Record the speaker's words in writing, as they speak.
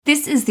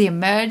This is the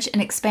Emerge and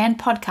Expand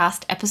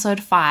podcast,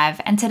 episode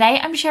 5, and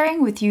today I'm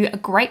sharing with you a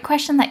great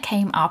question that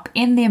came up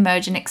in the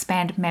Emerge and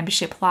Expand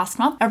membership last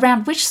month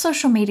around which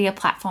social media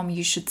platform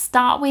you should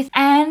start with,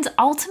 and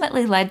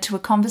ultimately led to a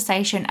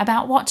conversation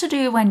about what to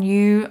do when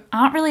you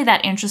aren't really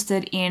that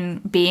interested in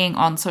being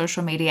on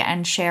social media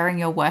and sharing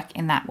your work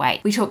in that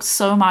way. We talked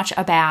so much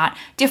about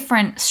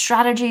different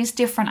strategies,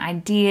 different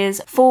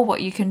ideas for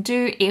what you can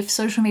do if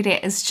social media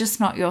is just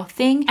not your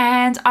thing,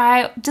 and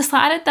I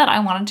decided that I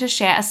wanted to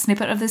share a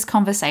snippet of this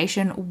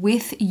conversation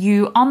with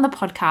you on the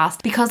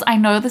podcast because I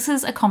know this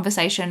is a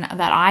conversation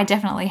that I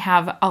definitely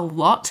have a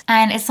lot,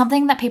 and it's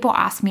something that people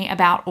ask me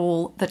about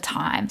all the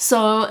time.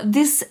 So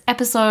this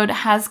episode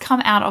has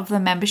come out of the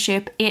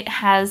membership. It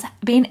has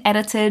been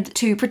edited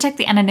to protect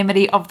the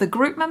anonymity of the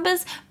group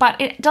members, but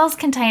it does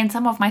contain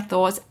some of my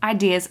thoughts,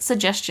 ideas,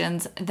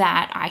 suggestions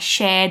that I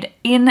shared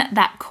in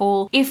that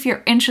call. If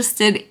you're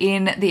interested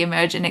in the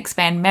Emerge and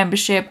Expand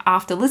membership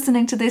after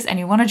listening to this and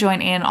you want to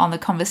join in on the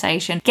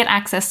conversation, get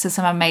access to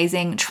some amazing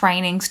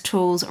trainings,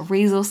 tools,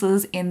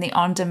 resources in the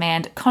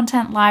on-demand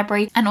content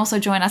library, and also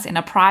join us in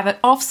a private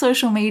off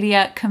social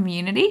media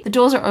community. The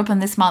doors are open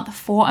this month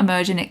for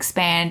Emerge and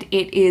Expand.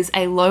 It is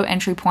a low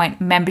entry point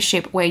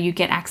membership where you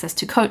get access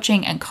to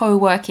coaching and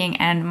co-working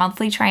and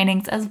monthly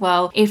trainings as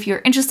well. If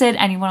you're interested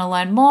and you want to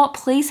learn more,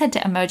 please head to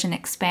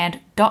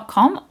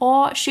emergeandexpand.com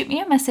or shoot me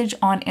a message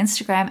on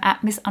Instagram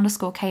at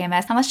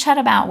miss_KMS, and let's chat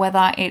about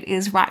whether it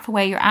is right for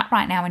where you're at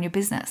right now in your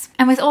business.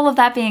 And with all of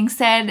that being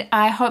said,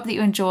 I hope that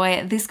you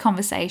enjoy this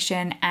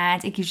conversation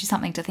and it gives you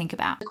something to think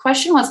about. The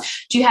question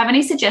was, do you have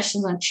any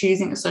suggestions on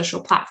choosing a social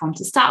platform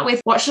to start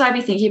with? What should I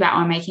be thinking about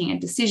when making a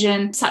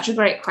decision? Such a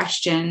great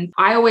question.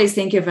 I always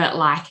think of it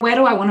like, where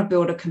do I want to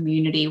build a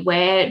community?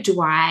 Where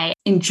do I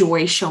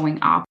enjoy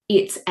showing up?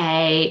 It's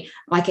I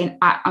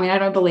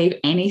don't believe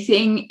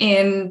anything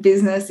in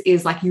business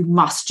is like, you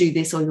must do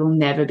this or you'll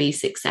never be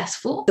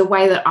successful. The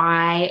way that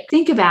I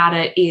think about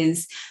it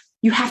is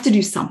you have to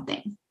do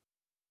something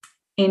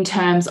in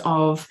terms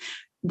of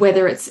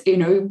whether it's,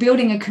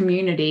 building a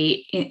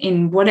community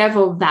in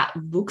whatever that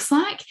looks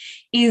like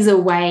is a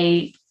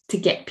way to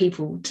get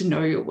people to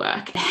know your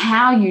work.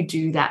 How you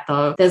do that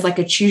though, there's like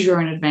a choose your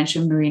own adventure,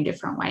 a million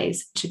different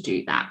ways to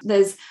do that.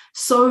 There's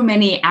so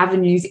many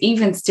avenues,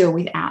 even still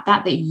without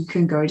that you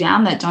can go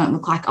down that don't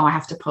look like, I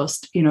have to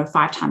post,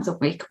 5 times a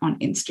week on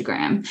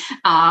Instagram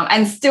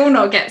and still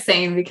not get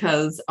seen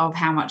because of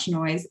how much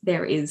noise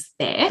there is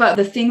there. But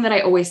the thing that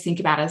I always think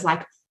about is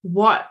like,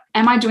 what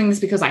am I doing this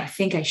because I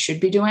think I should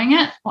be doing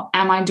it? Or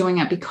am I doing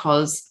it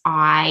because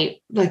I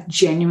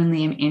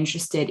genuinely am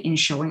interested in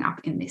showing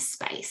up in this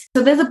space?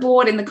 So there's a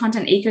board in the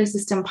content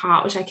ecosystem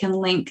part, which I can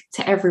link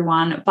to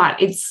everyone,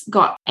 but it's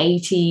got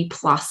 80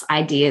 plus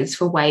ideas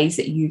for ways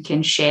that you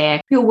can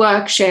share your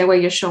work, share where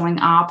you're showing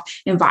up,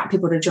 invite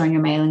people to join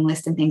your mailing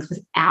list and things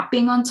without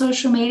being on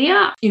social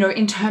media.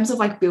 In terms of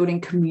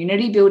building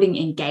community, building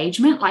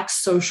engagement,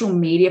 social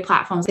media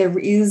platforms, there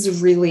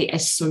is really a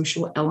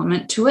social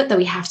element to it that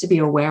we have to be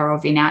aware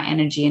of in our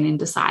energy and in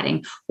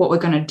deciding what we're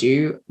going to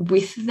do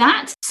with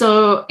that.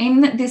 So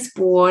in this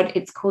board,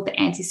 it's called the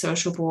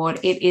Antisocial Board.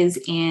 It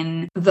is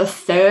in the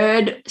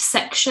 3rd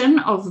section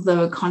of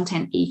the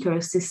content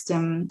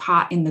ecosystem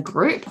part in the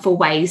group for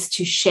ways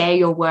to share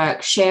your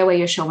work, share where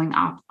you're showing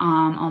up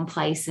on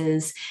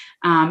places,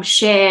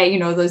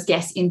 share, those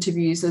guest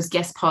interviews, those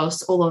guest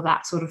posts, all of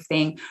that sort of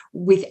thing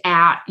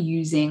without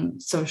using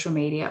social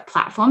media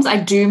platforms. I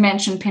do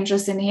mention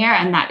Pinterest in here,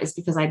 and that is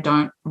because I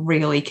don't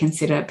really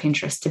consider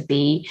Pinterest to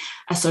be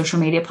a social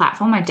media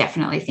platform. I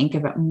definitely think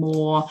of it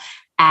more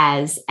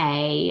as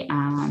a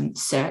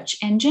search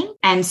engine.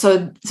 And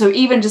so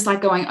even just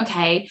going,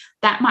 okay,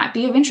 that might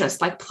be of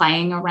interest,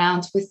 playing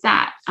around with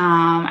that.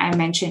 I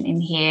mentioned in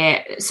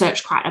here,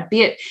 search quite a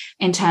bit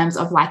in terms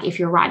of if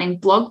you're writing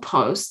blog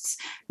posts,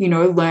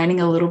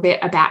 learning a little bit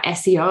about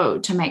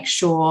SEO to make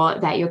sure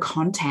that your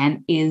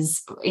content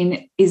is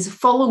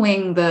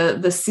following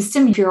the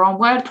system. If you're on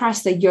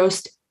WordPress, the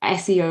Yoast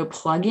SEO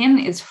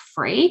plugin is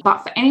free,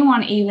 but for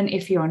anyone, even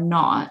if you're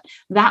not,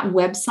 that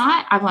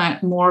website, I've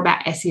learned more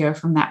about SEO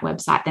from that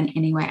website than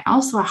anywhere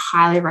else. So I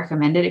highly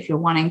recommend it if you're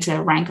wanting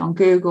to rank on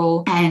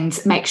Google and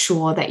make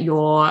sure that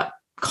your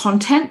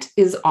content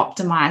is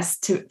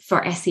optimized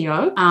for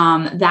SEO.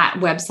 That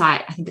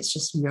website, I think it's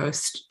just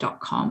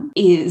yoast.com,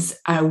 is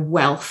a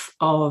wealth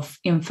of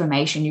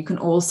information. You can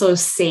also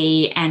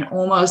see and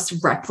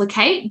almost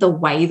replicate the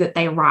way that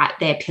they write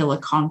their pillar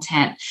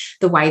content,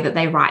 the way that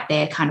they write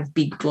their kind of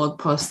big blog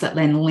posts that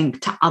then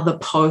link to other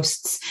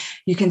posts.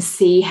 You can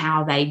see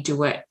how they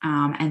do it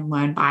and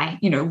learn by,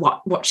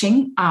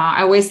 watching.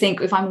 I always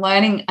think if I'm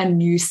learning a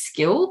new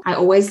skill, I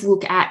always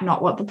look at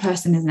not what the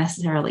person is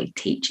necessarily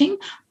teaching,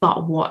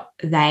 but what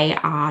they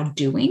are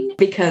doing,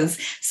 because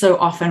so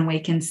often we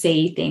can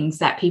see things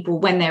that people,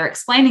 when they're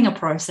explaining a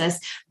process,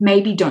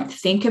 maybe don't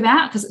think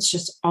about because it's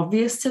just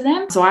obvious to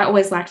them. So I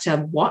always like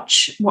to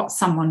watch what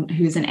someone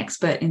who's an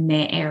expert in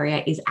their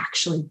area is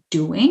actually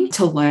doing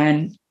to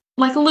learn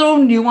little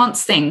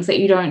nuanced things that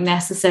you don't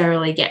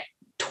necessarily get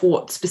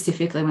taught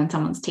specifically when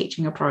someone's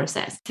teaching a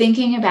process.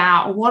 Thinking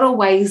about what are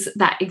ways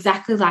that,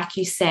 exactly like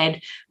you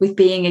said, with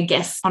being a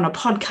guest on a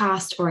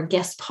podcast or a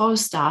guest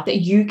poster,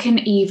 that you can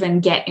even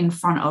get in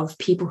front of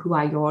people who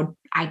are your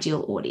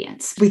ideal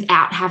audience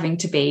without having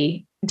to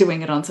be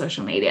doing it on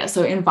social media.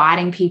 So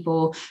inviting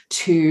people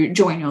to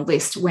join your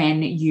list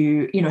when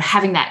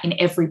having that in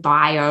every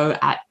bio,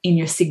 in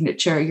your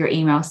signature, your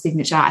email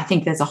signature. I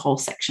think there's a whole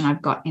section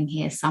I've got in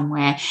here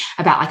somewhere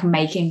about like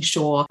making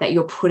sure that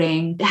you're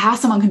putting how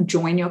someone can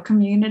join your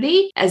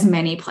community as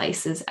many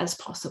places as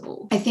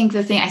possible. I think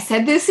I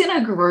said this in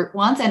a group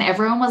once and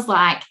everyone was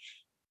like,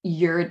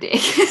 you're a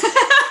dick.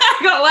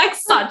 Got like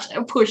such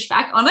a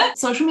pushback on it.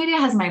 Social media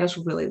has made us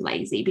really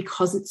lazy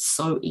because it's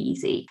so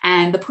easy.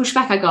 And the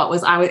pushback I got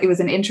was it was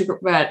an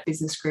introvert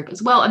business group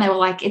as well. And they were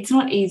like, it's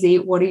not easy.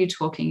 What are you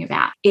talking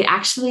about? It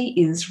actually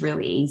is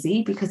really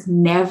easy because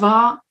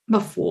never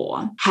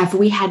before have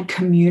we had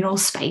communal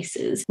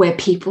spaces where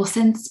people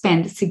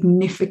spend a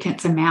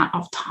significant amount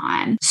of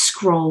time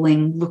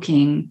scrolling,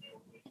 looking,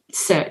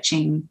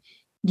 searching,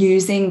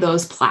 using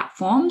those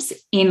platforms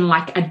in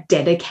like a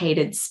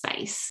dedicated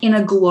space in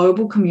a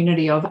global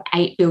community of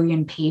 8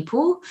 billion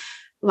people.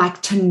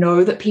 Like, to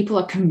know that people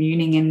are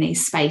communing in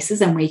these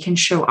spaces and we can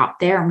show up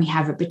there and we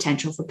have a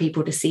potential for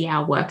people to see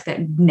our work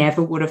that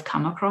never would have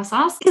come across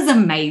us is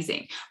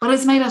amazing. But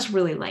it's made us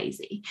really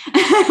lazy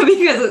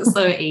because it's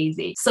so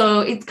easy.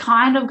 So it's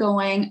kind of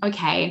going,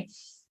 okay,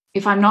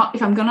 if I'm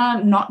going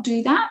to not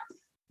do that,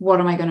 what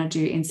am I going to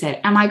do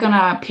instead? Am I going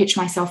to pitch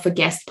myself for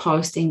guest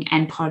posting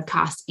and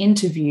podcast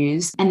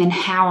interviews? And then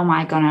how am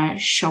I going to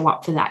show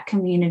up for that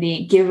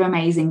community, give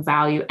amazing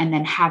value, and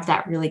then have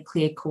that really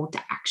clear call to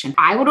action?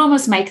 I would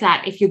almost make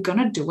that, if you're going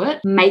to do it,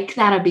 make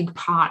that a big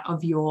part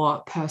of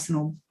your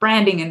personal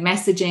branding and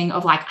messaging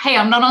of like, hey,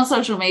 I'm not on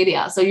social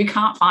media, so you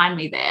can't find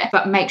me there,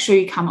 but make sure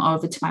you come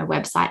over to my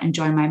website and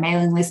join my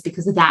mailing list,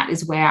 because that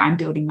is where I'm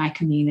building my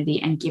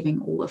community and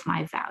giving all of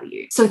my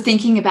value. So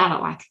thinking about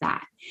it like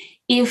that.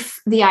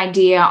 If the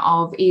idea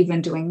of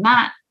even doing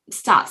that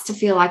starts to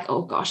feel like,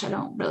 oh gosh, I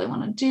don't really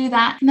want to do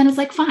that, and then it's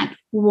like, fine,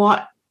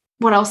 what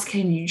else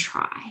can you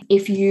try?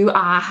 If you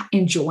are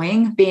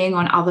enjoying being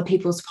on other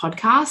people's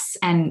podcasts,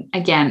 and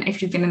again,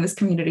 if you've been in this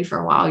community for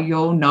a while,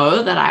 you'll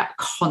know that I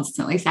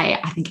constantly say,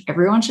 I think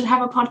everyone should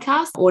have a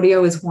podcast.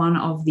 Audio is one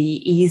of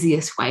the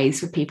easiest ways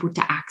for people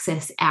to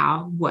access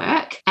our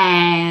work.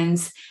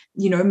 And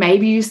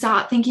maybe you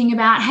start thinking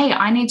about, hey,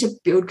 I need to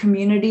build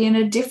community in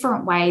a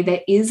different way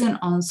that isn't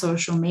on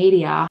social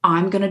media.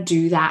 I'm going to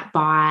do that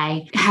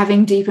by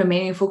having deeper,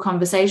 meaningful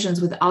conversations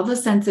with other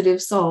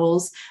sensitive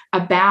souls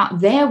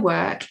about their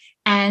work.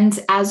 And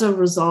as a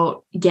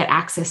result, get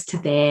access to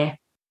their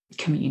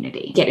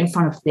community, get in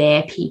front of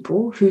their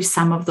people, who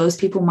some of those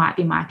people might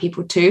be my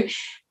people too.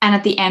 And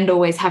at the end,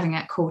 always having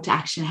that call to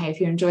action. Hey,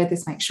 if you enjoyed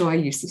this, make sure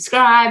you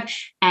subscribe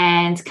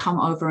and come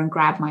over and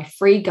grab my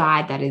free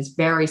guide that is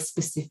very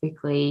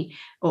specifically,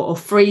 or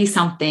free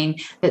something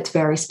that's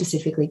very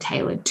specifically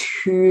tailored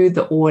to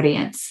the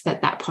audience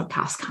that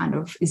podcast kind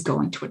of is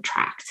going to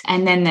attract.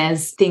 And then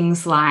there's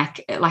things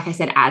like I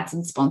said, ads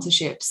and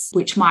sponsorships,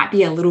 which might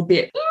be a little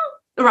bit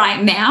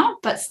right now,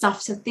 but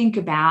stuff to think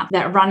about.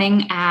 That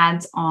running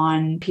ads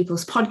on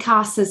people's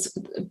podcasts, is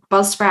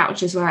Buzzsprout,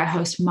 which is where I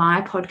host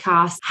my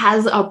podcast,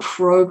 has a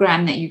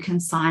program that you can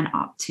sign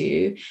up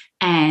to,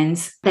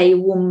 and they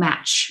will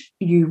match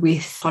you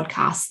with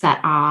podcasts that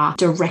are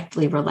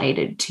directly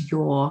related to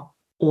your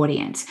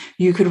audience.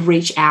 You could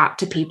reach out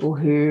to people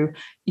who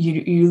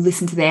you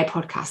listen to their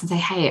podcast and say,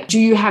 hey, do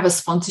you have a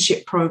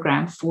sponsorship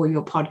program for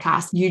your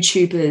podcast?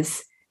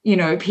 YouTubers,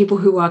 people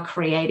who are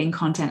creating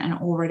content and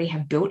already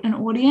have built an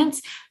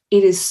audience.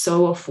 It is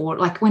so affordable.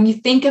 Like, when you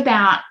think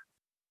about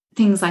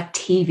things like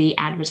TV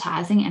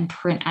advertising and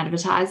print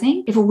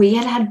advertising, if we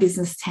had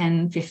business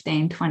 10,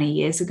 15, 20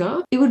 years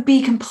ago, it would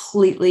be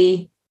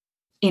completely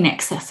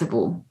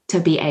inaccessible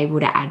to be able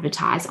to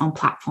advertise on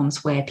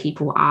platforms where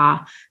people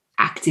are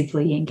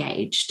actively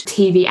engaged.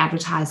 TV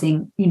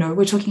advertising,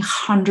 we're talking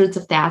hundreds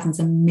of thousands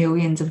and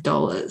millions of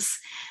dollars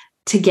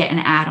to get an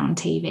ad on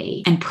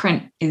TV, and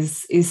print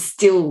is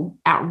still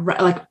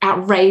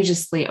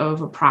outrageously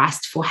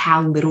overpriced for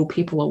how little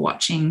people are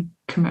watching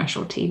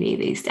commercial TV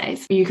these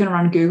days. You can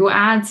run Google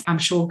ads. I'm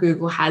sure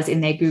Google has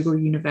in their Google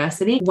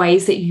University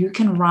ways that you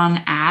can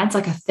run ads,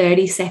 like a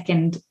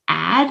 30-second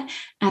ad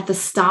at the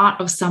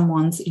start of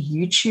someone's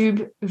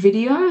YouTube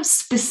video.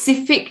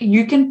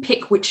 You can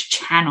pick which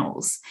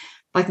channels.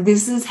 Like,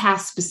 this is how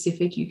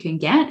specific you can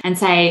get, and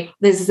say,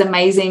 there's this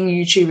amazing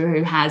YouTuber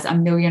who has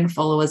 1 million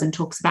followers and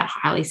talks about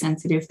highly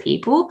sensitive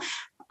people.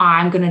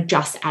 I'm going to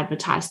just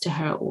advertise to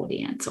her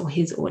audience or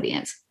his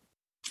audience.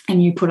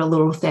 And you put a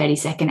little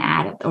 30-second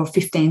ad or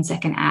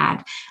 15-second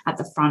ad at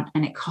the front,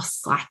 and it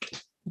costs like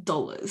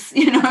dollars,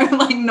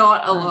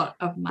 not a lot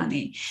of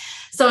money.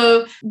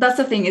 So that's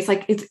the thing. It's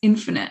like, it's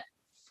infinite.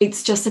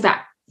 It's just about,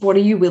 what are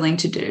you willing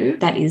to do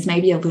that is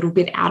maybe a little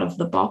bit out of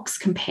the box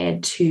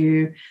compared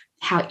to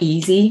how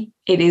easy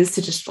it is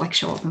to just like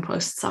show up and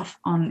post stuff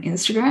on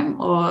Instagram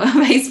or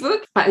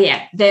Facebook. But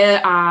yeah,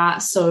 there are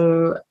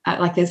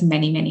there's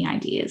many, many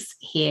ideas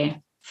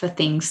here for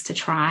things to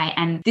try.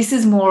 And this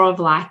is more of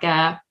like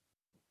a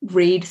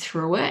read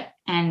through it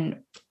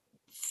and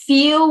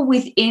feel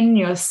within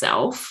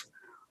yourself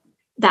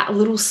that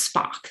little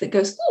spark that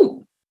goes,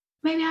 oh,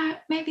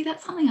 maybe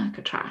that's something I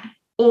could try.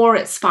 Or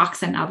it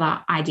sparks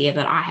another idea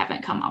that I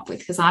haven't come up with,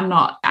 because I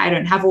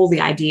don't have all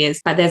the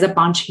ideas, but there's a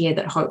bunch here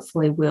that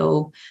hopefully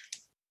will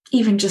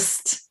even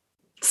just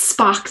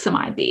spark some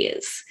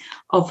ideas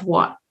of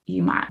what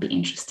you might be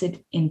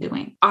interested in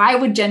doing. I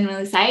would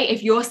genuinely say,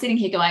 if you're sitting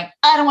here going,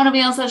 I don't want to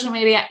be on social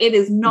media, it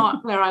is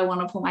not where I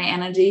want to put my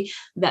energy,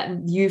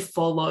 that you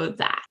follow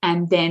that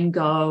and then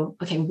go,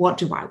 okay, what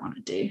do I want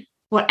to do?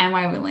 What am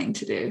I willing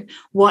to do?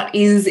 What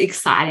is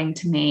exciting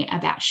to me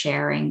about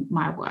sharing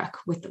my work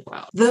with the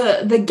world?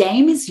 The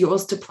game is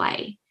yours to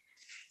play.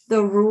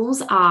 The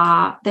rules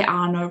are, there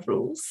are no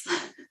rules.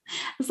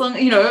 As long,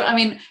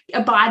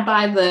 abide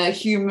by the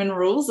human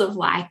rules of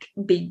like,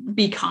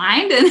 be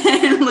kind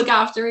and look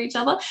after each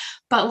other.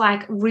 But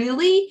like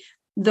really,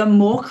 the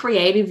more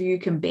creative you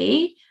can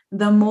be,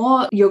 the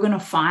more you're going to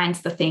find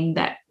the thing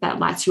that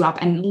lights you up.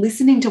 And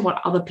listening to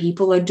what other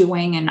people are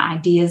doing and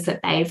ideas that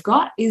they've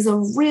got is a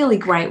really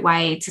great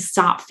way to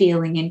start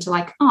feeling into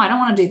like, oh, I don't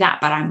want to do that,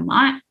 but I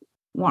might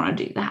want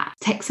to do that.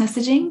 Text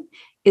messaging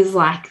is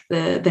like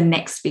the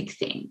next big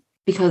thing,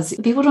 because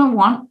people don't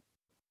want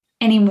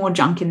any more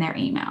junk in their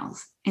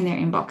emails, in their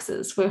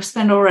inboxes. We've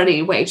spent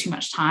already way too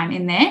much time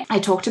in there. I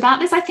talked about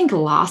this, I think,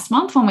 last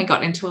month when we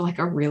got into like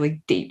a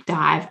really deep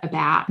dive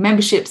about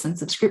memberships and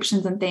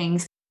subscriptions and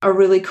things. A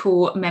really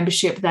cool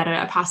membership that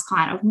a past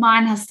client of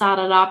mine has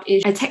started up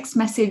is a text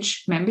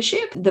message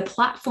membership. The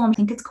platform, I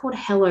think it's called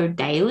Hello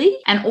Daily.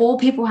 And all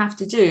people have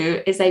to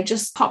do is they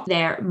just pop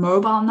their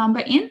mobile number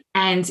in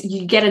and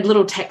you get a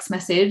little text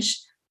message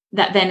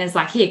that then is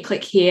like, here,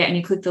 click here, and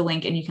you click the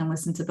link and you can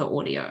listen to the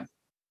audio.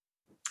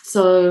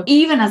 So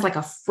even as like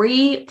a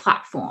free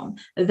platform,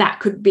 that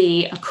could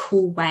be a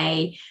cool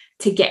way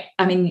to get,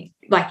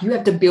 you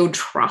have to build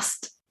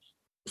trust.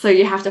 So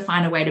you have to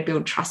find a way to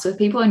build trust with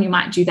people, and you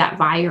might do that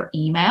via your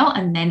email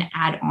and then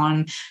add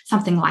on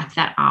something like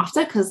that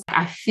after, because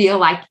I feel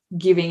like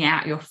giving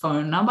out your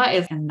phone number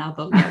is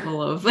another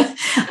level of, I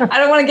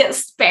don't want to get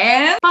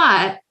spam,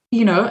 but,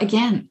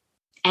 again,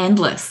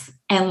 endless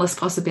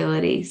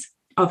possibilities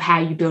of how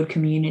you build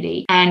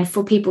community. And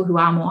for people who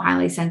are more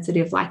highly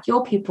sensitive, like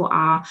your people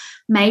are,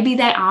 maybe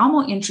they are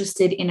more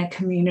interested in a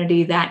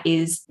community that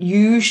is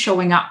you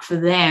showing up for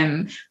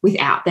them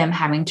without them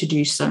having to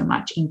do so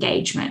much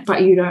engagement.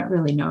 But you don't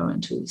really know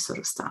until you sort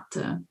of start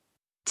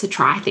to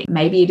try things.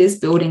 Maybe it is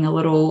building a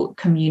little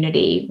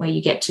community where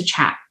you get to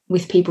chat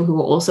with people who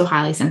are also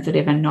highly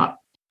sensitive and not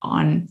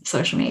on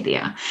social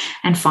media,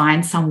 and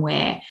find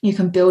somewhere you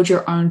can build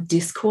your own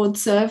Discord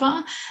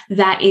server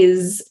that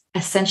is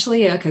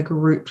essentially like a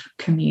group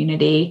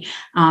community.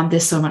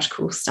 There's so much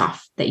cool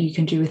stuff that you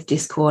can do with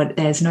Discord.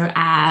 There's no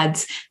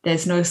ads.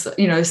 There's no,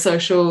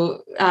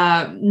 social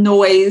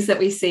noise that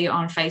we see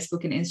on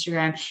Facebook and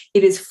Instagram.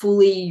 It is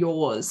fully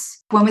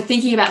yours. When we're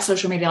thinking about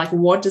social media, like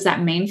what does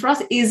that mean for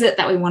us? Is it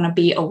that we want to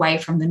be away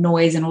from the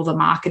noise and all the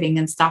marketing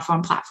and stuff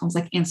on platforms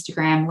like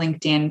Instagram,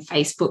 LinkedIn,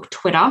 Facebook,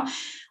 Twitter?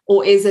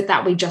 Or is it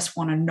that we just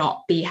want to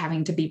not be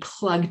having to be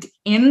plugged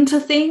into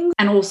things,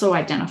 and also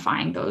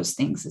identifying those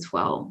things as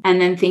well? And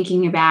then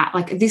thinking about,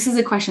 like, this is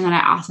a question that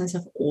I ask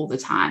myself all the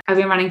time. I've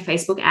been running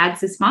Facebook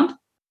ads this month.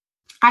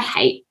 I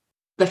hate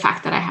the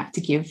fact that I have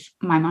to give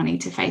my money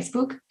to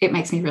Facebook. It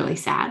makes me really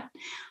sad.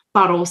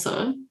 But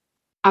also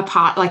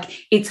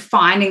it's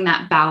finding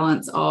that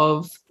balance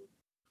of,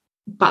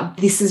 but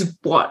this is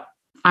what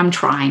I'm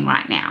trying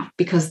right now,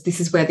 because this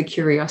is where the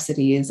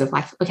curiosity is of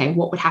like, okay,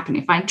 what would happen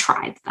if I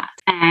tried that?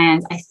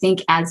 And I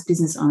think as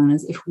business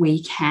owners, if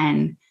we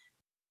can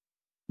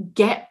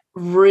get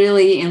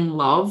really in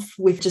love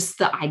with just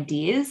the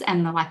ideas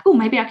and the like, oh,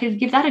 maybe I could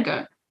give that a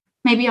go.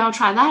 Maybe I'll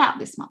try that out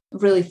this month.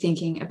 Really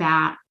thinking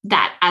about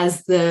that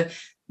as the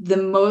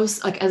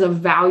most, like, as a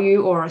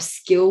value or a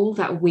skill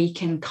that we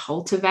can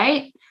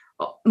cultivate,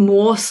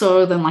 more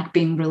so than like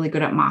being really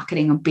good at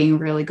marketing or being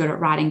really good at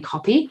writing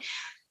copy.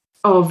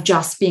 Of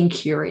just being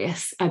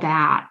curious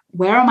about,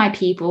 where are my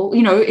people?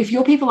 If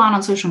your people aren't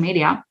on social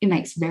media, it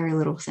makes very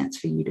little sense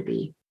for you to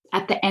be.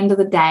 At the end of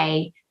the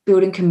day,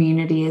 building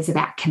community is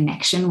about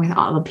connection with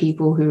other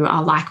people who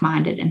are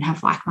like-minded and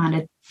have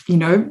like-minded,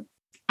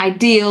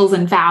 ideals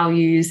and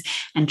values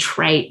and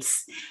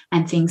traits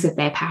and things that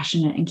they're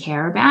passionate and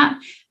care about.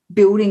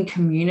 Building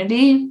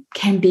community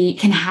can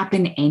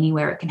happen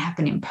anywhere. It can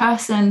happen in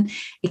person.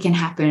 It can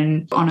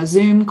happen on a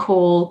Zoom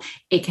call.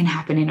 It can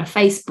happen in a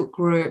Facebook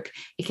group.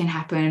 It can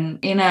happen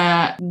in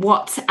a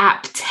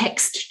WhatsApp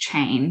text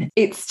chain.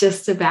 It's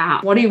just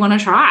about, what do you want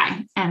to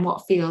try and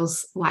what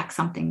feels like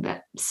something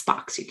that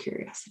sparks your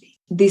curiosity.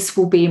 this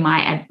will be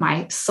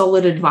my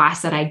solid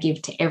advice that I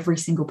give to every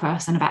single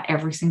person about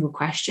every single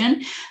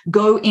question.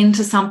 Go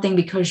into something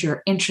because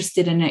you're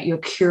interested in it, you're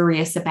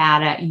curious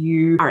about it,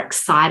 you are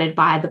excited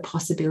by the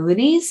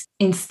possibilities,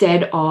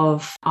 instead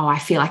of, oh, I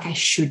feel like I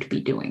should be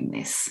doing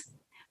this.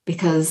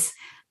 Because,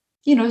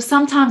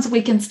 sometimes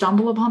we can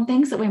stumble upon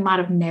things that we might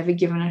have never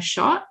given a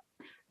shot,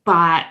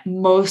 but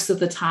most of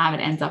the time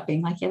it ends up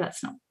being like, yeah,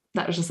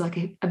 that was just like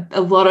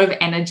a lot of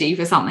energy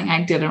for something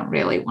I didn't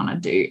really want to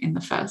do in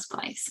the first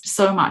place.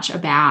 So much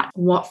about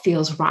what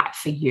feels right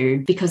for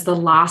you, because the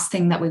last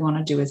thing that we want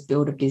to do is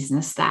build a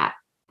business that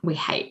we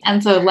hate.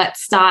 And so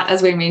let's start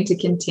as we mean to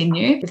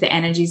continue. If the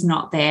energy's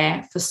not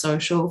there for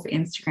social, for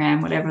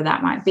Instagram, whatever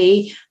that might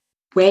be,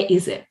 where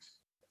is it?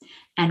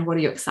 And what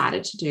are you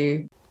excited to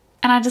do?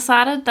 And I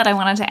decided that I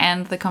wanted to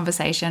end the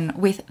conversation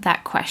with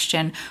that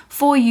question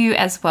for you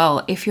as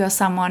well. If you're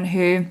someone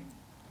who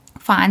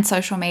finds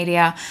social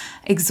media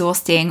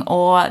exhausting,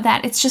 or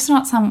that it's just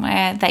not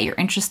somewhere that you're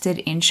interested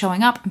in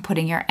showing up and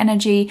putting your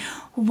energy,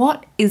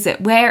 what is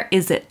it? Where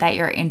is it that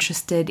you're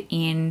interested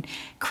in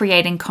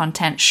creating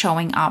content,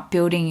 showing up,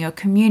 building your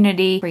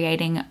community,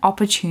 creating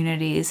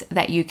opportunities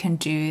that you can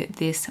do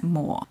this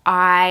more?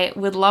 I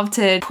would love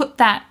to put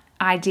that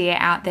idea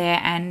out there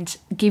and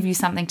give you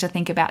something to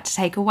think about, to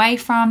take away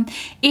from.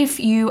 If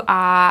you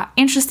are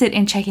interested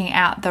in checking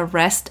out the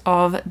rest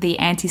of the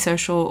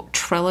Antisocial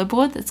Trello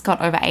board that's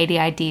got over 80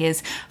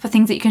 ideas for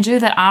things that you can do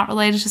that aren't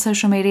related to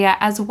social media,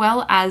 as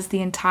well as the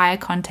entire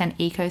content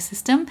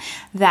ecosystem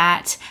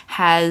that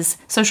has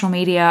social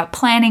media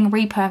planning,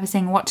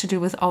 repurposing, what to do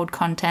with old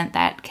content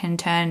that can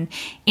turn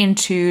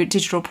into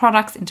digital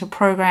products, into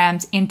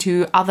programs,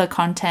 into other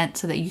content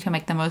so that you can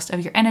make the most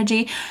of your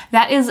energy,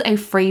 that is a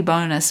free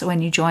bonus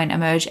when you join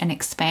Emerge and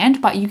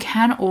Expand, but you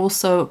can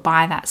also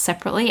buy that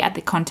separately at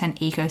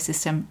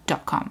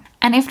thecontentecosystem.com.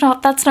 And if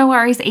not, that's no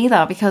worries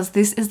either, because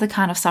this is the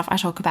kind of stuff I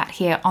talk about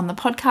here on the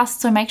podcast.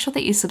 So make sure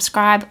that you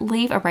subscribe,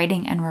 leave a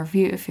rating and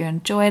review if you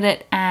enjoyed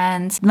it,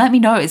 and let me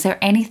know, is there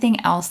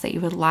anything else that you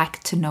would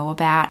like to know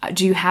about?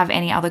 Do you have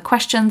any other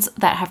questions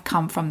that have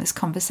come from this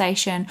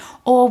conversation?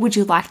 Or would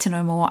you like to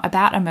know more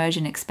about Emerge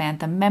and Expand,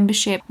 the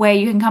membership, where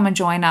you can come and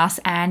join us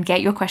and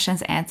get your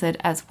questions answered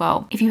as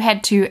well? If you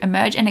head to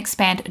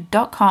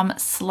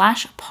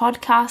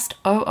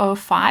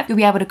emergeandexpand.com/podcast005, you'll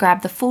be able to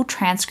grab the full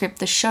transcript,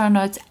 the show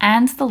notes,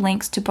 and the links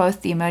to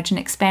both the Emerge and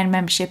Expand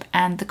membership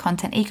and the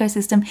content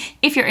ecosystem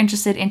if you're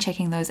interested in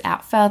checking those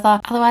out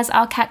further. Otherwise,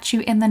 I'll catch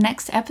you in the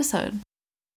next episode.